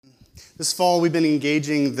This fall, we've been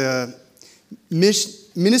engaging the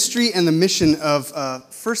ministry and the mission of a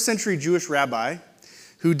first century Jewish rabbi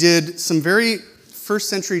who did some very first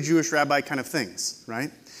century Jewish rabbi kind of things,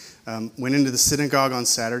 right? Went into the synagogue on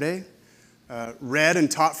Saturday, read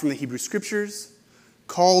and taught from the Hebrew Scriptures,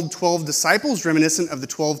 called 12 disciples reminiscent of the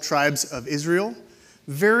 12 tribes of Israel.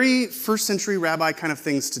 Very first century rabbi kind of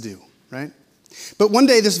things to do, right? But one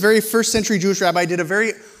day, this very first century Jewish rabbi did a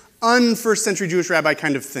very un-first century Jewish rabbi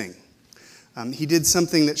kind of thing. He did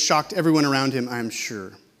something that shocked everyone around him, I'm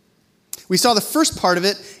sure. We saw the first part of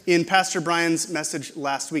it in Pastor Brian's message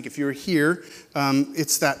last week. If you were here,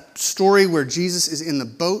 it's that story where Jesus is in the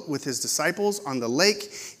boat with his disciples on the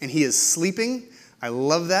lake, and he is sleeping. I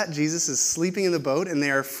love that. Jesus is sleeping in the boat, and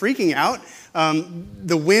they are freaking out.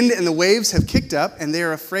 The wind and the waves have kicked up, and they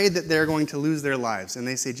are afraid that they're going to lose their lives. And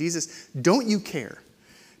they say, Jesus, don't you care?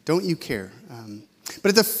 Don't you care? But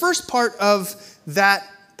at the first part of that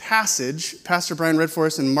passage, Pastor Brian read for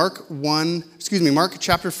us in Mark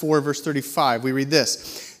chapter 4, verse 35. We read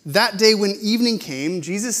this. That day when evening came,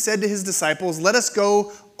 Jesus said to his disciples, "Let us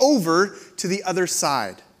go over to the other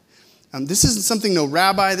side." This isn't something no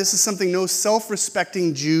rabbi, this is something no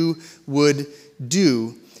self-respecting Jew would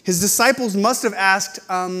do. His disciples must have asked,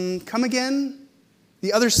 come again?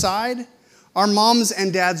 The other side? Our moms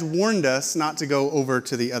and dads warned us not to go over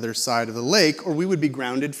to the other side of the lake, or we would be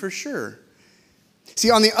grounded for sure.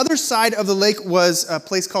 See, on the other side of the lake was a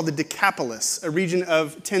place called the Decapolis, a region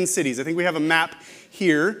of 10 cities. I think we have a map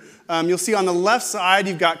here. You'll see on the left side,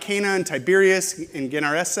 you've got Cana and Tiberias and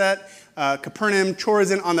Gennesaret, Capernaum,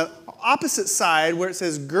 Chorazin. On the opposite side, where it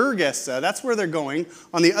says Gergesa, that's where they're going,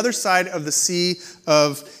 on the other side of the Sea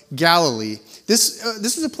of Galilee. This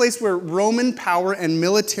was a place where Roman power and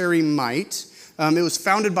military might. It was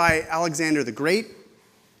founded by Alexander the Great.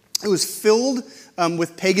 It was filled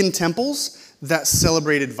with pagan temples that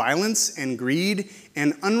celebrated violence and greed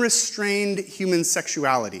and unrestrained human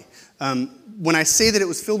sexuality. When I say that it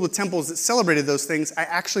was filled with temples that celebrated those things, I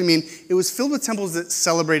actually mean it was filled with temples that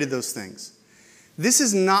celebrated those things. This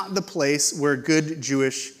is not the place where good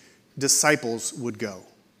Jewish disciples would go,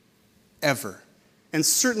 ever. And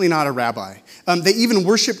certainly not a rabbi. They even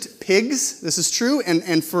worshipped pigs. This is true.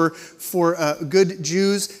 And for good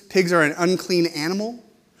Jews, pigs are an unclean animal.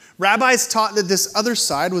 Rabbis taught that this other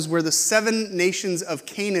side was where the 7 nations of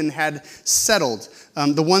Canaan had settled,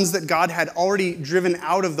 the ones that God had already driven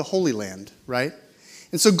out of the Holy Land, right?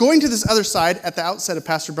 And so going to this other side at the outset of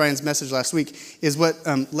Pastor Brian's message last week is what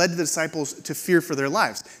led the disciples to fear for their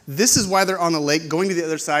lives. This is why they're on the lake, going to the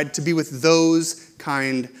other side to be with those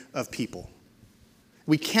kind of people.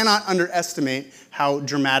 We cannot underestimate how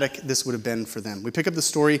dramatic this would have been for them. We pick up the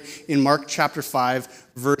story in Mark chapter 5,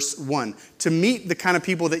 verse 1. To meet the kind of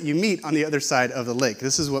people that you meet on the other side of the lake.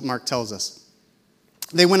 This is what Mark tells us.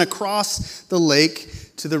 They went across the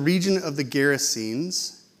lake to the region of the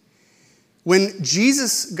Gerasenes. When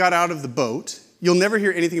Jesus got out of the boat, you'll never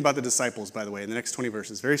hear anything about the disciples, by the way, in the next 20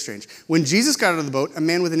 verses. Very strange. When Jesus got out of the boat, a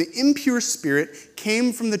man with an impure spirit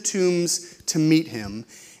came from the tombs to meet him.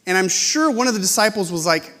 And I'm sure one of the disciples was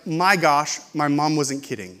like, my gosh, my mom wasn't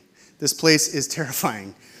kidding. This place is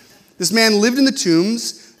terrifying. This man lived in the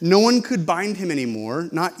tombs. No one could bind him anymore,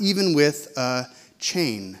 not even with a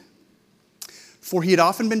chain. For he had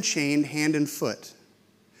often been chained hand and foot.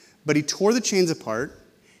 But he tore the chains apart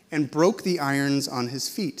and broke the irons on his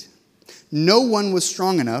feet. No one was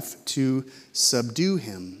strong enough to subdue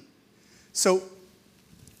him. So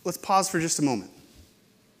let's pause for just a moment.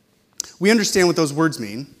 We understand what those words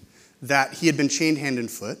mean, that he had been chained hand and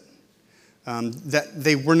foot, that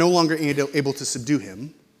they were no longer able to subdue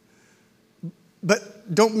him.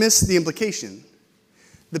 But don't miss the implication.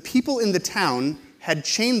 The people in the town had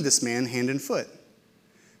chained this man hand and foot.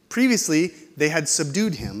 Previously, they had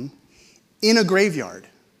subdued him in a graveyard.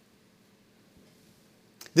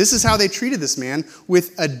 This is how they treated this man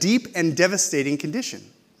with a deep and devastating condition,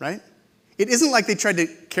 right? It isn't like they tried to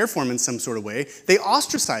care for him in some sort of way. They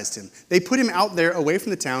ostracized him. They put him out there away from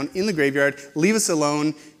the town in the graveyard. Leave us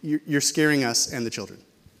alone. You're scaring us and the children.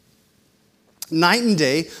 Night and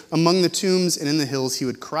day, among the tombs and in the hills, he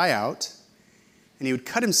would cry out, and he would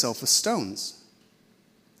cut himself with stones.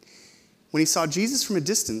 When he saw Jesus from a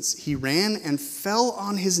distance, he ran and fell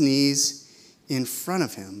on his knees in front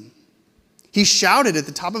of him. He shouted at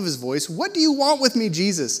the top of his voice, "What do you want with me,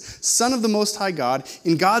 Jesus, Son of the Most High God?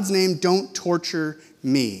 In God's name, don't torture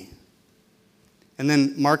me." And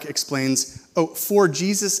then Mark explains, for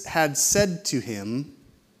Jesus had said to him,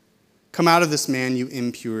 "Come out of this man, you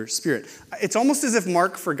impure spirit." It's almost as if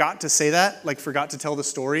Mark forgot to say that, like forgot to tell the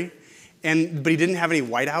story. but he didn't have any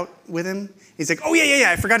whiteout with him. He's like, oh,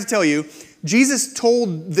 yeah, I forgot to tell you. Jesus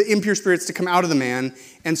told the impure spirits to come out of the man,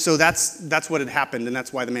 and so that's what had happened, and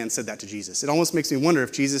that's why the man said that to Jesus. It almost makes me wonder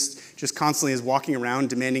if Jesus just constantly is walking around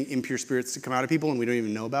demanding impure spirits to come out of people, and we don't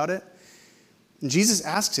even know about it. And Jesus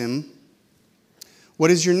asked him, what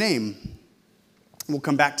is your name? We'll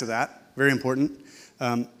come back to that. Very important.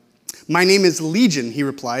 My name is Legion, he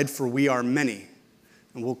replied, for we are many.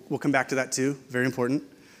 And we'll come back to that too. Very important.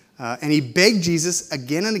 And he begged Jesus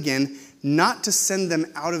again and again not to send them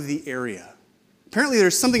out of the area. Apparently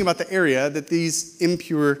there's something about the area that these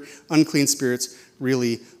impure, unclean spirits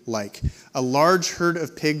really like. A large herd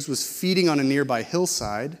of pigs was feeding on a nearby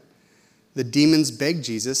hillside. The demons begged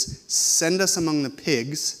Jesus, send us among the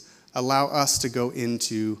pigs, allow us to go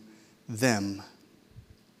into them.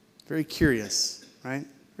 Very curious, right?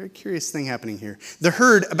 Very curious thing happening here. The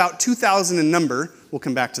herd, about 2,000 in number, we'll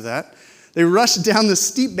come back to that. They rushed down the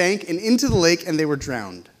steep bank and into the lake, and they were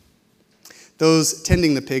drowned. Those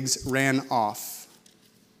tending the pigs ran off.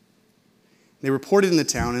 They reported in the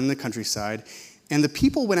town and in the countryside, and the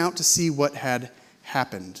people went out to see what had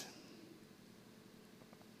happened.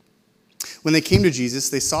 When they came to Jesus,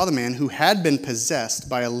 they saw the man who had been possessed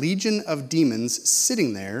by a legion of demons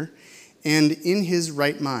sitting there and in his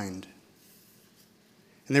right mind.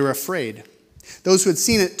 And they were afraid. Those who had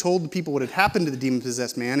seen it told the people what had happened to the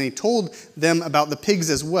demon-possessed man, and he told them about the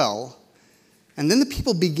pigs as well. And then the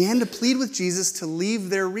people began to plead with Jesus to leave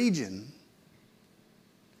their region.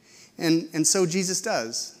 And so Jesus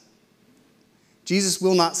does. Jesus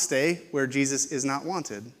will not stay where Jesus is not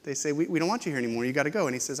wanted. They say, we don't want you here anymore. You got to go.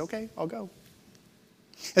 And he says, okay, I'll go.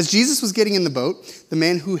 As Jesus was getting in the boat, the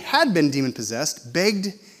man who had been demon-possessed begged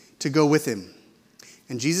to go with him.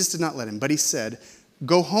 And Jesus did not let him, but he said,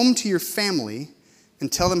 go home to your family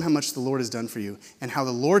and tell them how much the Lord has done for you and how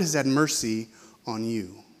the Lord has had mercy on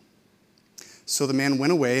you. So the man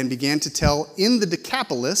went away and began to tell in the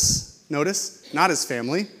Decapolis, notice, not his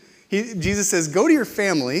family. Jesus says, go to your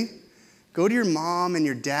family, go to your mom and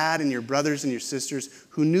your dad and your brothers and your sisters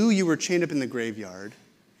who knew you were chained up in the graveyard.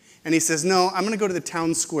 And he says, no, I'm going to go to the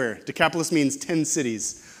town square. Decapolis means 10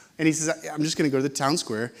 cities. And he says, I'm just going to go to the town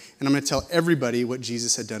square, and I'm going to tell everybody what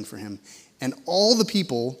Jesus had done for him. And all the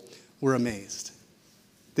people were amazed.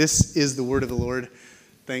 This is the word of the Lord.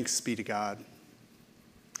 Thanks be to God.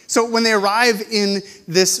 So when they arrive in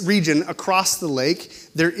this region across the lake,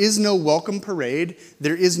 there is no welcome parade.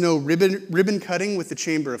 There is no ribbon cutting with the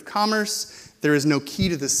Chamber of Commerce. There is no key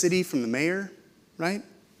to the city from the mayor, right?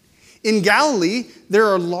 In Galilee, there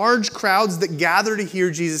are large crowds that gather to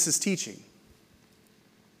hear Jesus' teaching.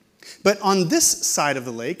 But on this side of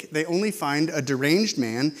the lake, they only find a deranged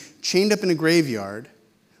man chained up in a graveyard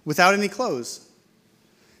without any clothes.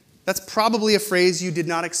 That's probably a phrase you did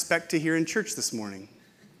not expect to hear in church this morning.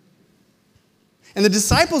 And the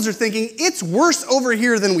disciples are thinking, it's worse over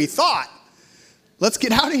here than we thought. Let's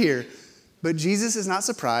get out of here. But Jesus is not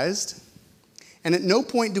surprised. And at no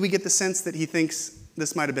point do we get the sense that he thinks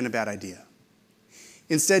this might have been a bad idea.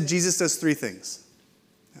 Instead, Jesus does three things.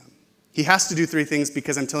 He has to do three things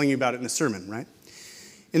because I'm telling you about it in a sermon, right?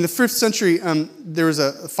 In the 1st century, there was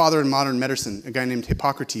a father in modern medicine, a guy named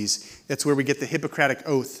Hippocrates. That's where we get the Hippocratic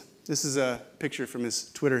Oath. This is a picture from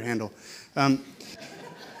his Twitter handle.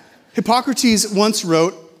 Hippocrates once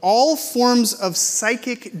wrote, all forms of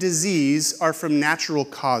psychic disease are from natural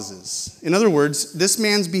causes. In other words, this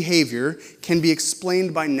man's behavior can be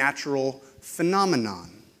explained by natural phenomenon.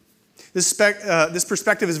 This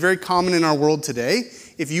perspective is very common in our world today.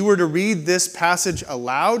 If you were to read this passage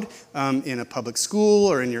aloud in a public school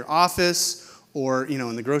or in your office or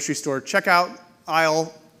in the grocery store checkout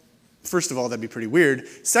aisle, first of all, that'd be pretty weird.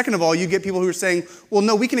 Second of all, you get people who are saying, well,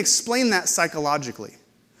 no, we can explain that psychologically.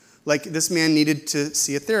 Like this man needed to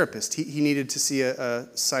see a therapist. He needed to see a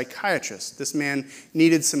psychiatrist. This man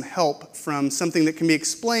needed some help from something that can be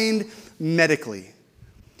explained medically.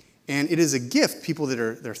 And it is a gift. People that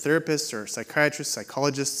are therapists or psychiatrists,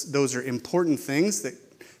 psychologists, those are important things that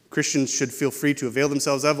Christians should feel free to avail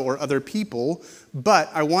themselves of, or other people.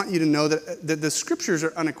 But I want you to know that the scriptures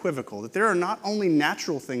are unequivocal, that there are not only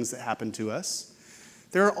natural things that happen to us,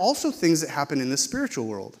 there are also things that happen in the spiritual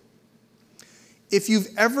world. If you've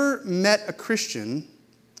ever met a Christian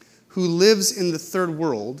who lives in the third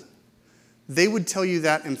world, they would tell you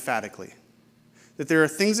that emphatically. That there are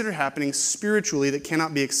things that are happening spiritually that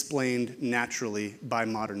cannot be explained naturally by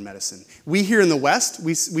modern medicine. We here in the West,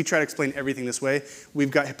 we try to explain everything this way.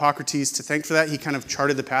 We've got Hippocrates to thank for that. He kind of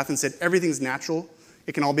charted the path and said, everything's natural.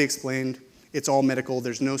 It can all be explained. It's all medical.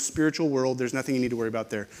 There's no spiritual world. There's nothing you need to worry about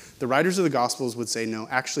there. The writers of the Gospels would say, no,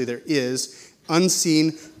 actually there is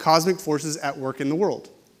unseen cosmic forces at work in the world.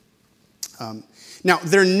 Now,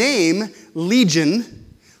 their name, Legion,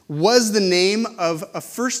 was the name of a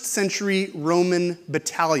first century Roman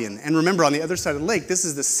battalion. And remember, on the other side of the lake, this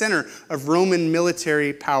is the center of Roman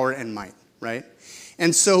military power and might, right?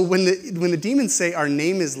 And so when the demons say our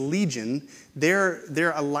name is Legion,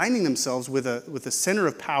 they're aligning themselves with a center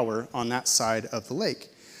of power on that side of the lake.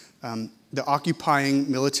 The occupying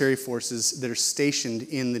military forces that are stationed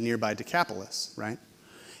in the nearby Decapolis, right?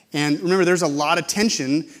 And remember, there's a lot of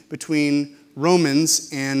tension between Romans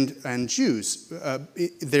and Jews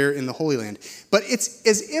there in the Holy Land. But it's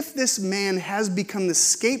as if this man has become the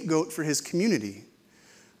scapegoat for his community.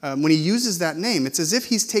 When he uses that name, it's as if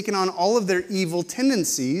he's taken on all of their evil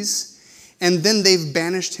tendencies and then they've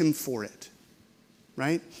banished him for it,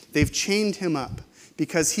 right? They've chained him up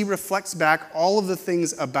because he reflects back all of the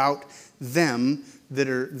things about them that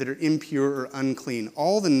are impure or unclean.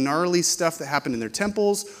 All the gnarly stuff that happened in their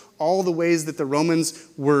temples, all the ways that the Romans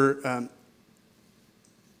were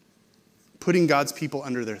putting God's people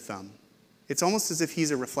under their thumb. It's almost as if he's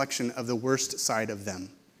a reflection of the worst side of them.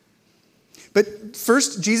 But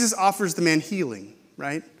first, Jesus offers the man healing,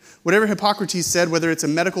 right? Whatever Hippocrates said, whether it's a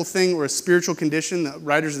medical thing or a spiritual condition, the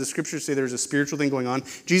writers of the scriptures say there's a spiritual thing going on,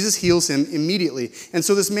 Jesus heals him immediately. And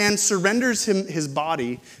so this man surrenders his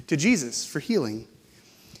body to Jesus for healing.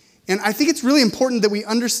 And I think it's really important that we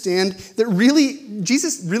understand that really,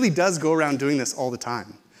 Jesus really does go around doing this all the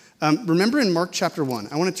time. Remember in Mark chapter 1,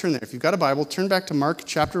 I want to turn there. If you've got a Bible, turn back to Mark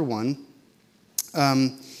chapter 1.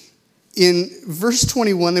 In verse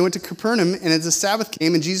 21, they went to Capernaum, and as the Sabbath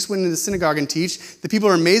came, and Jesus went into the synagogue and teach. The people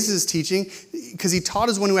are amazed at his teaching because he taught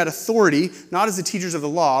as one who had authority, not as the teachers of the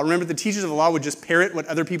law. Remember, the teachers of the law would just parrot what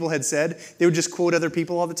other people had said. They would just quote other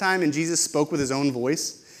people all the time, and Jesus spoke with his own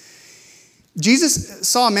voice. Jesus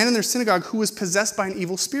saw a man in their synagogue who was possessed by an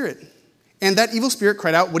evil spirit. And that evil spirit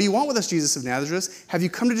cried out, "What do you want with us, Jesus of Nazareth? Have you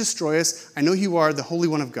come to destroy us? I know you are the Holy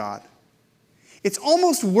One of God." It's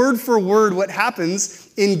almost word for word what happens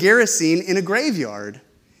in Gerasene in a graveyard.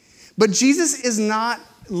 But Jesus is not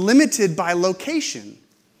limited by location.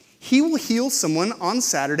 He will heal someone on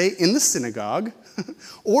Saturday in the synagogue,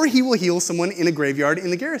 or he will heal someone in a graveyard in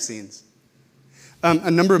the Gerasenes. A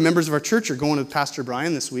number of members of our church are going with Pastor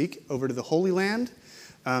Brian this week over to the Holy Land.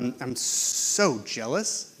 I'm so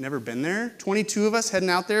jealous. Never been there. 22 of us heading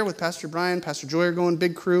out there with Pastor Brian. Pastor Joy are going,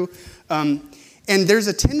 big crew. And there's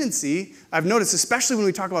a tendency, I've noticed, especially when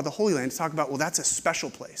we talk about the Holy Land, to talk about, well, that's a special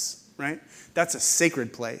place, right? That's a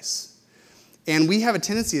sacred place. And we have a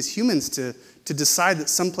tendency as humans to decide that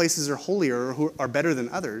some places are holier or are better than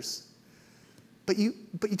others. But you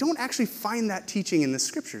don't actually find that teaching in the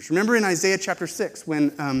scriptures. Remember in Isaiah chapter 6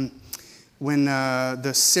 when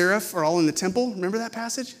the seraph are all in the temple? Remember that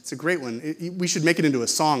passage? It's a great one. We should make it into a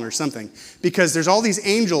song or something. Because there's all these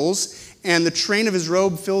angels, and the train of his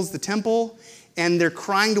robe fills the temple, and they're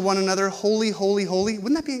crying to one another, "Holy, holy, holy."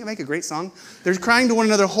 Wouldn't that make a great song? They're crying to one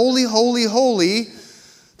another, "Holy, holy, holy.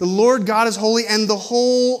 The Lord God is holy, and the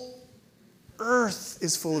whole earth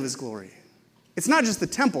is full of his glory." It's not just the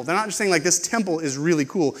temple. They're not just saying like this temple is really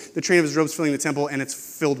cool. The train of his robe is filling the temple, and it's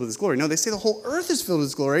filled with his glory. No, they say the whole earth is filled with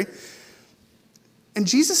his glory. And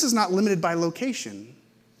Jesus is not limited by location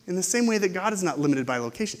in the same way that God is not limited by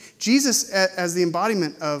location. Jesus, as the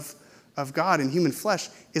embodiment of God in human flesh,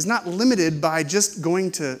 is not limited by just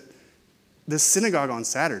going to the synagogue on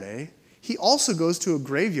Saturday. He also goes to a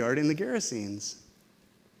graveyard in the Gerasenes.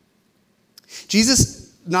 Jesus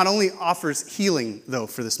not only offers healing, though,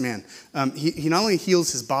 for this man. He not only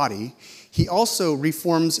heals his body, he also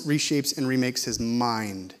reforms, reshapes, and remakes his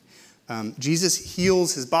mind. Jesus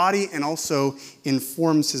heals his body and also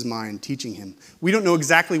informs his mind, teaching him. We don't know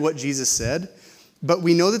exactly what Jesus said, but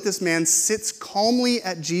we know that this man sits calmly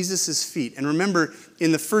at Jesus' feet. And remember,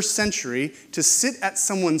 in the first century, to sit at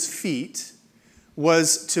someone's feet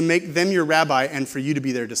was to make them your rabbi and for you to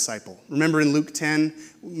be their disciple. Remember in Luke 10,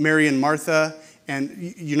 Mary and Martha,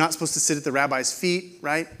 and you're not supposed to sit at the rabbi's feet,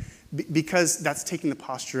 right? Because that's taking the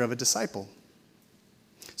posture of a disciple.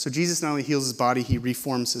 So Jesus not only heals his body, he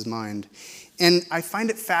reforms his mind. And I find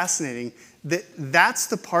it fascinating that that's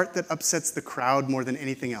the part that upsets the crowd more than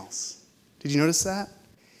anything else. Did you notice that?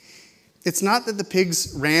 It's not that the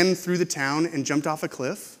pigs ran through the town and jumped off a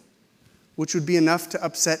cliff, which would be enough to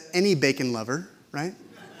upset any bacon lover, right?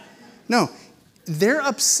 No, they're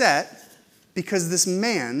upset because this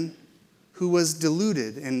man who was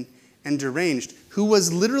deluded and deranged, who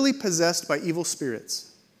was literally possessed by evil spirits,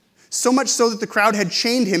 so much so that the crowd had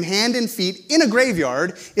chained him hand and feet in a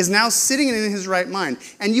graveyard, is now sitting in his right mind.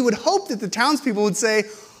 And you would hope that the townspeople would say,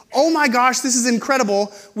 "Oh my gosh, this is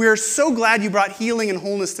incredible. We are so glad you brought healing and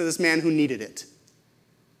wholeness to this man who needed it."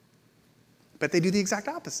 But they do the exact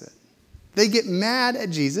opposite. They get mad at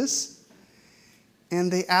Jesus,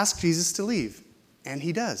 and they ask Jesus to leave, and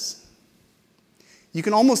he does. You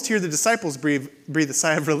can almost hear the disciples breathe a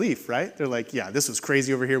sigh of relief, right? They're like, yeah, this was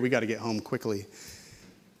crazy over here. We got to get home quickly.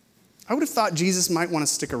 I would have thought Jesus might want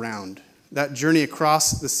to stick around. That journey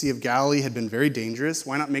across the Sea of Galilee had been very dangerous.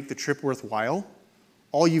 Why not make the trip worthwhile?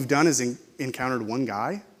 All you've done is encountered one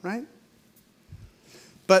guy, right?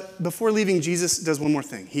 But before leaving, Jesus does one more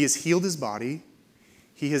thing. He has healed his body.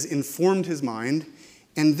 He has informed his mind.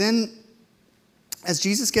 And then, as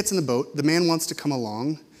Jesus gets in the boat, the man wants to come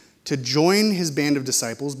along to join his band of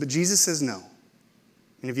disciples, but Jesus says no.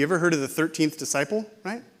 And have you ever heard of the 13th disciple,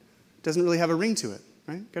 right? Doesn't really have a ring to it,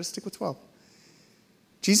 right? Got to stick with 12.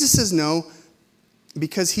 Jesus says no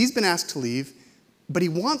because he's been asked to leave, but he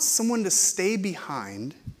wants someone to stay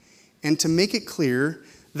behind and to make it clear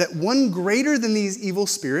that one greater than these evil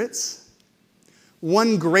spirits,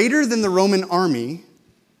 one greater than the Roman army,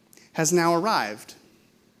 has now arrived.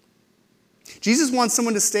 Jesus wants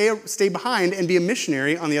someone to stay behind and be a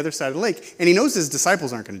missionary on the other side of the lake. And he knows his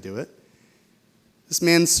disciples aren't going to do it. This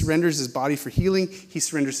man surrenders his body for healing. He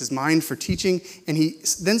surrenders his mind for teaching. And he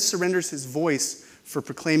then surrenders his voice for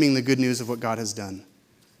proclaiming the good news of what God has done.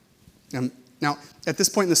 Now, at this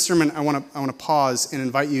point in the sermon, I want to pause and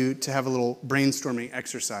invite you to have a little brainstorming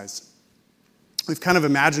exercise. We've kind of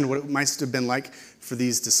imagined what it might have been like for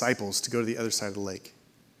these disciples to go to the other side of the lake.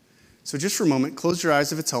 So just for a moment, close your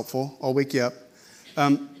eyes if it's helpful. I'll wake you up.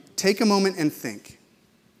 Take a moment and think.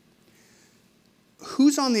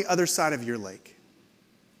 Who's on the other side of your lake?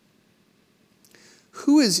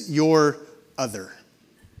 Who is your other?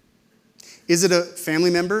 Is it a family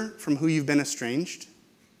member from who you've been estranged?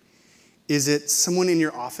 Is it someone in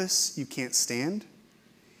your office you can't stand?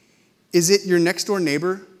 Is it your next door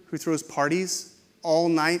neighbor who throws parties all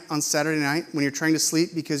night on Saturday night when you're trying to sleep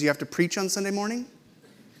because you have to preach on Sunday morning?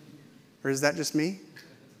 Or is that just me?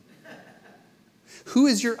 Who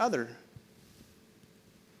is your other?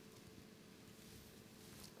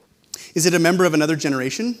 Is it a member of another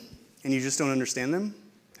generation and you just don't understand them,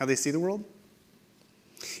 how they see the world?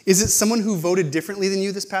 Is it someone who voted differently than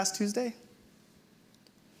you this past Tuesday?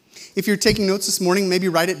 If you're taking notes this morning, maybe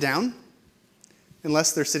write it down.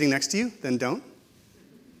 Unless they're sitting next to you, then don't.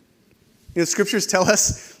 You know, scriptures tell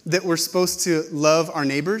us that we're supposed to love our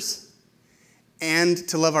neighbors and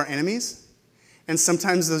to love our enemies. And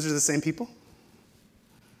sometimes those are the same people.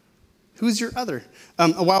 Who's your other?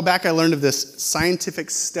 A while back, I learned of this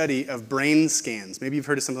scientific study of brain scans. Maybe you've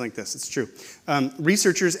heard of something like this. It's true.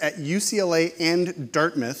 Researchers at UCLA and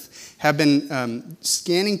Dartmouth have been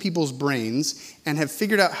scanning people's brains and have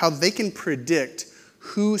figured out how they can predict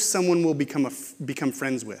who someone will become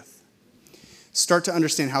friends with. Start to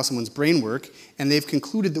understand how someone's brain works, and they've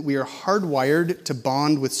concluded that we are hardwired to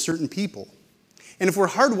bond with certain people. And if we're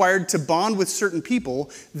hardwired to bond with certain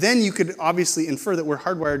people, then you could obviously infer that we're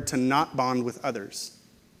hardwired to not bond with others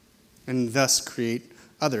and thus create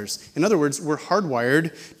others. In other words, we're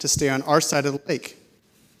hardwired to stay on our side of the lake,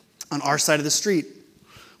 on our side of the street.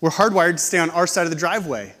 We're hardwired to stay on our side of the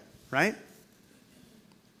driveway, right?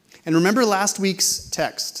 And remember last week's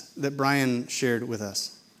text that Brian shared with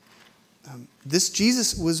us. This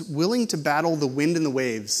Jesus was willing to battle the wind and the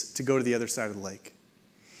waves to go to the other side of the lake.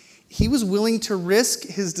 He was willing to risk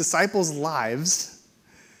his disciples' lives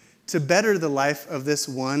to better the life of this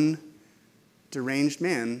one deranged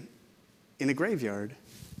man in a graveyard.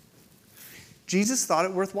 Jesus thought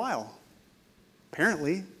it worthwhile,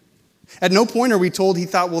 apparently. At no point are we told he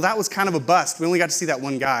thought, well, that was kind of a bust. We only got to see that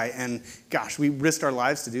one guy, and gosh, we risked our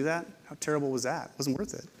lives to do that? How terrible was that? It wasn't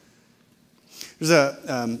worth it. There's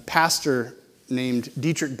a pastor named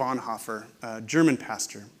Dietrich Bonhoeffer, a German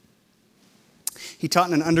pastor. He taught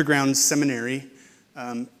in an underground seminary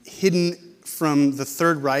hidden from the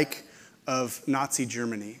Third Reich of Nazi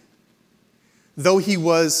Germany. Though he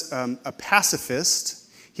was a pacifist,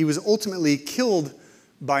 he was ultimately killed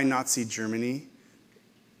by Nazi Germany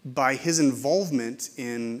by his involvement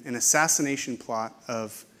in an assassination plot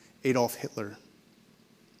of Adolf Hitler.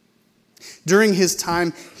 During his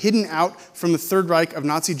time hidden out from the Third Reich of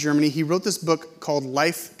Nazi Germany, he wrote this book called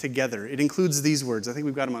Life Together. It includes these words. I think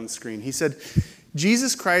we've got them on the screen. He said,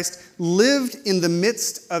 Jesus Christ lived in the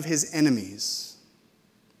midst of his enemies.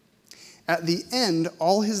 At the end,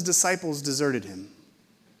 all his disciples deserted him.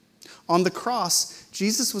 On the cross,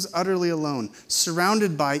 Jesus was utterly alone,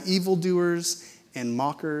 surrounded by evildoers and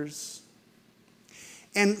mockers.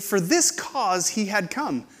 And for this cause he had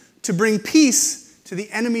come, to bring peace to the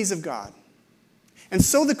enemies of God. And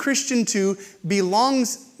so the Christian too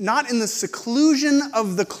belongs not in the seclusion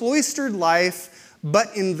of the cloistered life,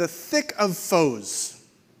 but in the thick of foes.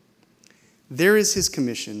 There is his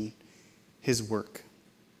commission, his work.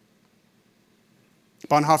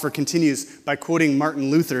 Bonhoeffer continues by quoting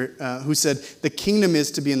Martin Luther, who said, "The kingdom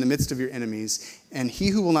is to be in the midst of your enemies, and he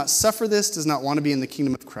who will not suffer this does not want to be in the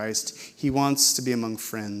kingdom of Christ. He wants to be among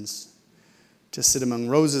friends, to sit among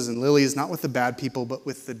roses and lilies, not with the bad people, but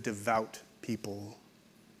with the devout people.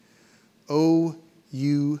 O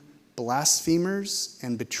you blasphemers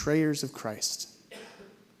and betrayers of Christ.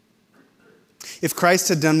 If Christ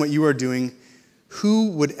had done what you are doing, who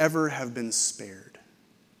would ever have been spared?"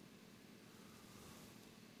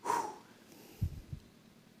 Whew.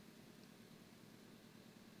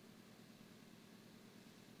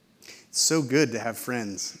 It's so good to have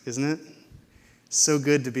friends, isn't it? So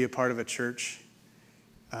good to be a part of a church.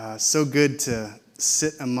 So good to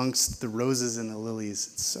sit amongst the roses and the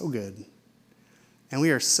lilies. It's so good. And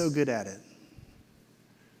we are so good at it.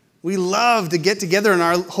 We love to get together in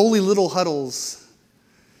our holy little huddles.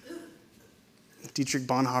 Dietrich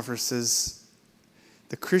Bonhoeffer says,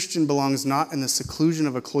 "The Christian belongs not in the seclusion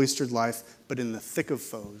of a cloistered life, but in the thick of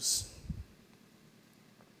foes."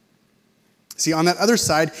 See, on that other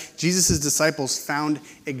side, Jesus' disciples found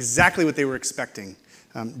exactly what they were expecting.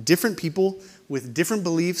 Different people with different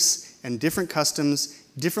beliefs and different customs,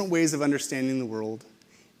 different ways of understanding the world.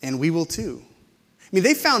 And we will too. I mean,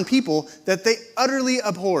 they found people that they utterly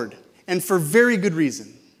abhorred, and for very good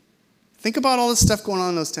reason. Think about all this stuff going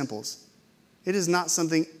on in those temples. It is not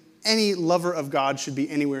something any lover of God should be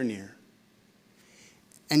anywhere near.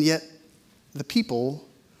 And yet, the people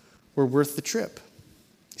were worth the trip.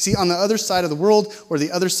 See, on the other side of the world, or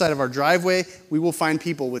the other side of our driveway, we will find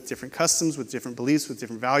people with different customs, with different beliefs, with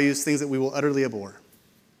different values, things that we will utterly abhor.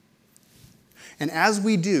 And as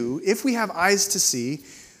we do, if we have eyes to see,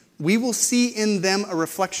 we will see in them a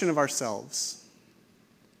reflection of ourselves,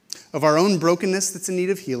 of our own brokenness that's in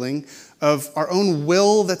need of healing, of our own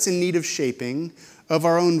will that's in need of shaping, of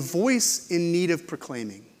our own voice in need of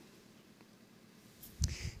proclaiming.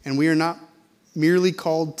 And we are not merely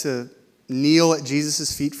called to kneel at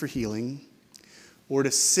Jesus' feet for healing, or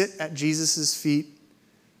to sit at Jesus' feet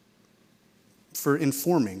for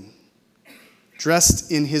informing,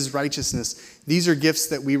 dressed in his righteousness. These are gifts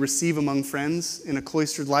that we receive among friends in a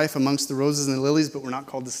cloistered life amongst the roses and the lilies, but we're not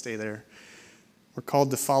called to stay there. We're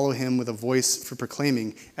called to follow him with a voice for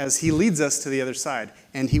proclaiming as he leads us to the other side,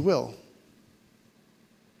 and he will.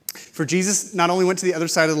 For Jesus not only went to the other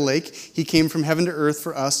side of the lake, he came from heaven to earth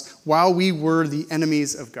for us while we were the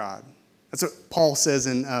enemies of God. That's what Paul says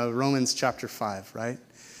in Romans chapter 5, right?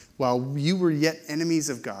 While you were yet enemies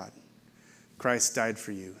of God, Christ died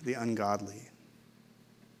for you, the ungodly.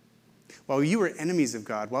 While you were enemies of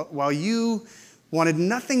God, while you wanted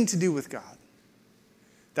nothing to do with God,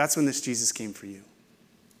 that's when this Jesus came for you.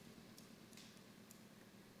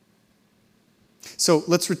 So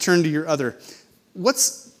let's return to your other.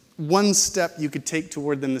 What's one step you could take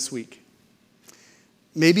toward them this week?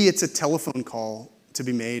 Maybe it's a telephone call to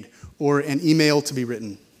be made or an email to be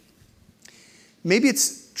written. Maybe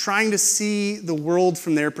it's trying to see the world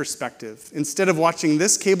from their perspective. Instead of watching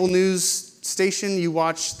this cable news station, you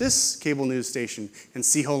watch this cable news station and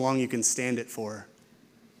see how long you can stand it for.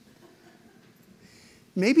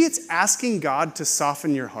 Maybe it's asking God to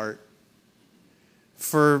soften your heart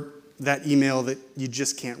for that email that you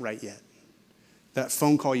just can't write yet, that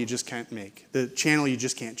phone call you just can't make, the channel you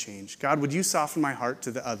just can't change. God, would you soften my heart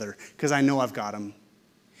to the other, because I know I've got them.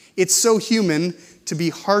 It's so human to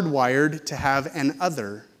be hardwired to have an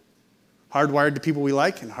other, hardwired to people we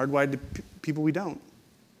like and hardwired to people we don't.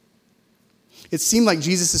 It seemed like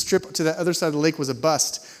Jesus' trip to the other side of the lake was a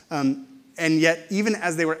bust, and yet even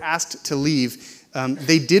as they were asked to leave,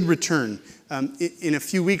 they did return. In a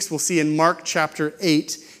few weeks, we'll see in Mark chapter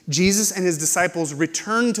 8, Jesus and his disciples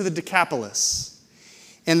return to the Decapolis.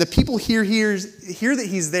 And the people hear that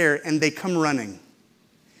he's there, and they come running.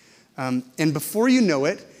 And before you know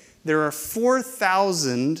it, there are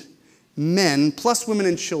 4,000 men, plus women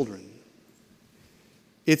and children.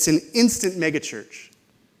 It's an instant megachurch.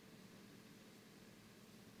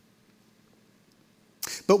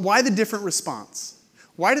 But why the different response?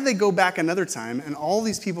 Why did they go back another time and all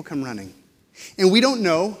these people come running? And we don't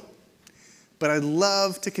know, but I'd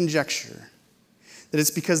love to conjecture that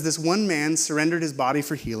it's because this one man surrendered his body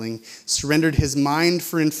for healing, surrendered his mind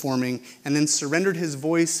for informing, and then surrendered his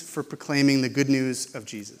voice for proclaiming the good news of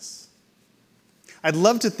Jesus. I'd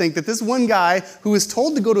love to think that this one guy who was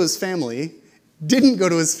told to go to his family didn't go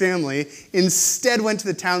to his family, instead went to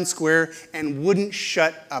the town square and wouldn't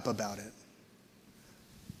shut up about it.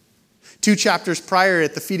 2 chapters prior,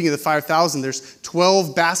 at the feeding of the 5,000, there's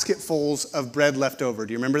 12 basketfuls of bread left over.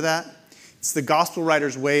 Do you remember that? It's the gospel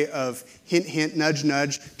writer's way of hint, hint, nudge,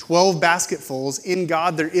 nudge, 12 basketfuls. In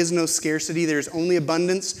God, there is no scarcity. There's only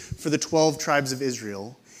abundance for the 12 tribes of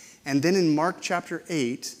Israel. And then in Mark chapter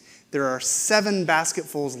 8, there are 7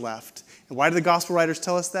 basketfuls left. And why do the gospel writers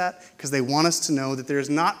tell us that? Because they want us to know that there is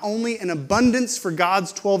not only an abundance for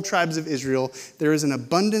God's 12 tribes of Israel, there is an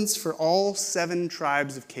abundance for all 7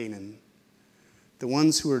 tribes of Canaan. The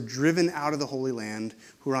ones who are driven out of the Holy Land,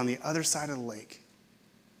 who are on the other side of the lake.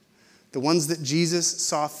 The ones that Jesus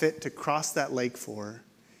saw fit to cross that lake for.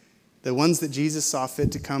 The ones that Jesus saw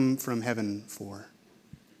fit to come from heaven for.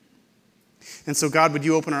 And so, God, would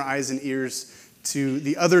you open our eyes and ears to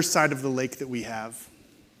the other side of the lake that we have?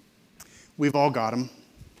 We've all got them.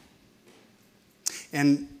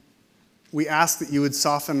 And we ask that you would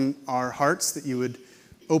soften our hearts, that you would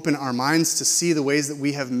open our minds to see the ways that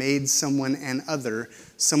we have made someone an other,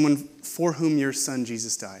 someone for whom your son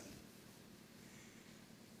Jesus died.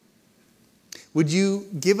 Would you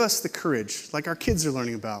give us the courage, like our kids are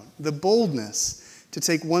learning about, the boldness to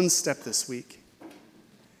take one step this week?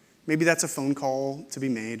 Maybe that's a phone call to be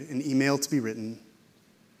made, an email to be written,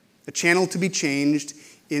 a channel to be changed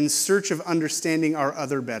in search of understanding our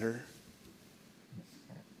other better.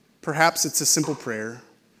 Perhaps it's a simple prayer,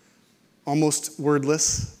 almost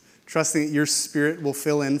wordless, trusting that your Spirit will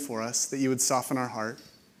fill in for us, that you would soften our heart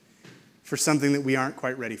for something that we aren't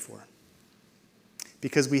quite ready for.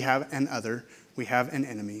 Because we have an other, we have an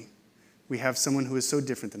enemy, we have someone who is so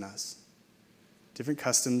different than us. Different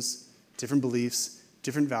customs, different beliefs,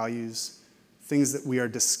 different values, things that we are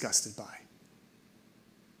disgusted by.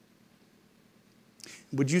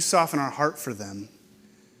 Would you soften our heart for them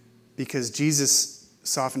because Jesus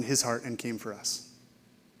softened his heart and came for us?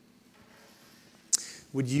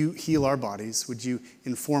 Would you heal our bodies? Would you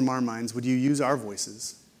inform our minds? Would you use our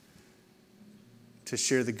voices to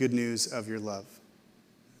share the good news of your love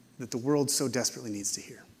that the world so desperately needs to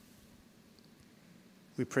hear?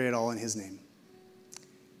 We pray it all in his name.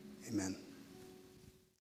 Amen.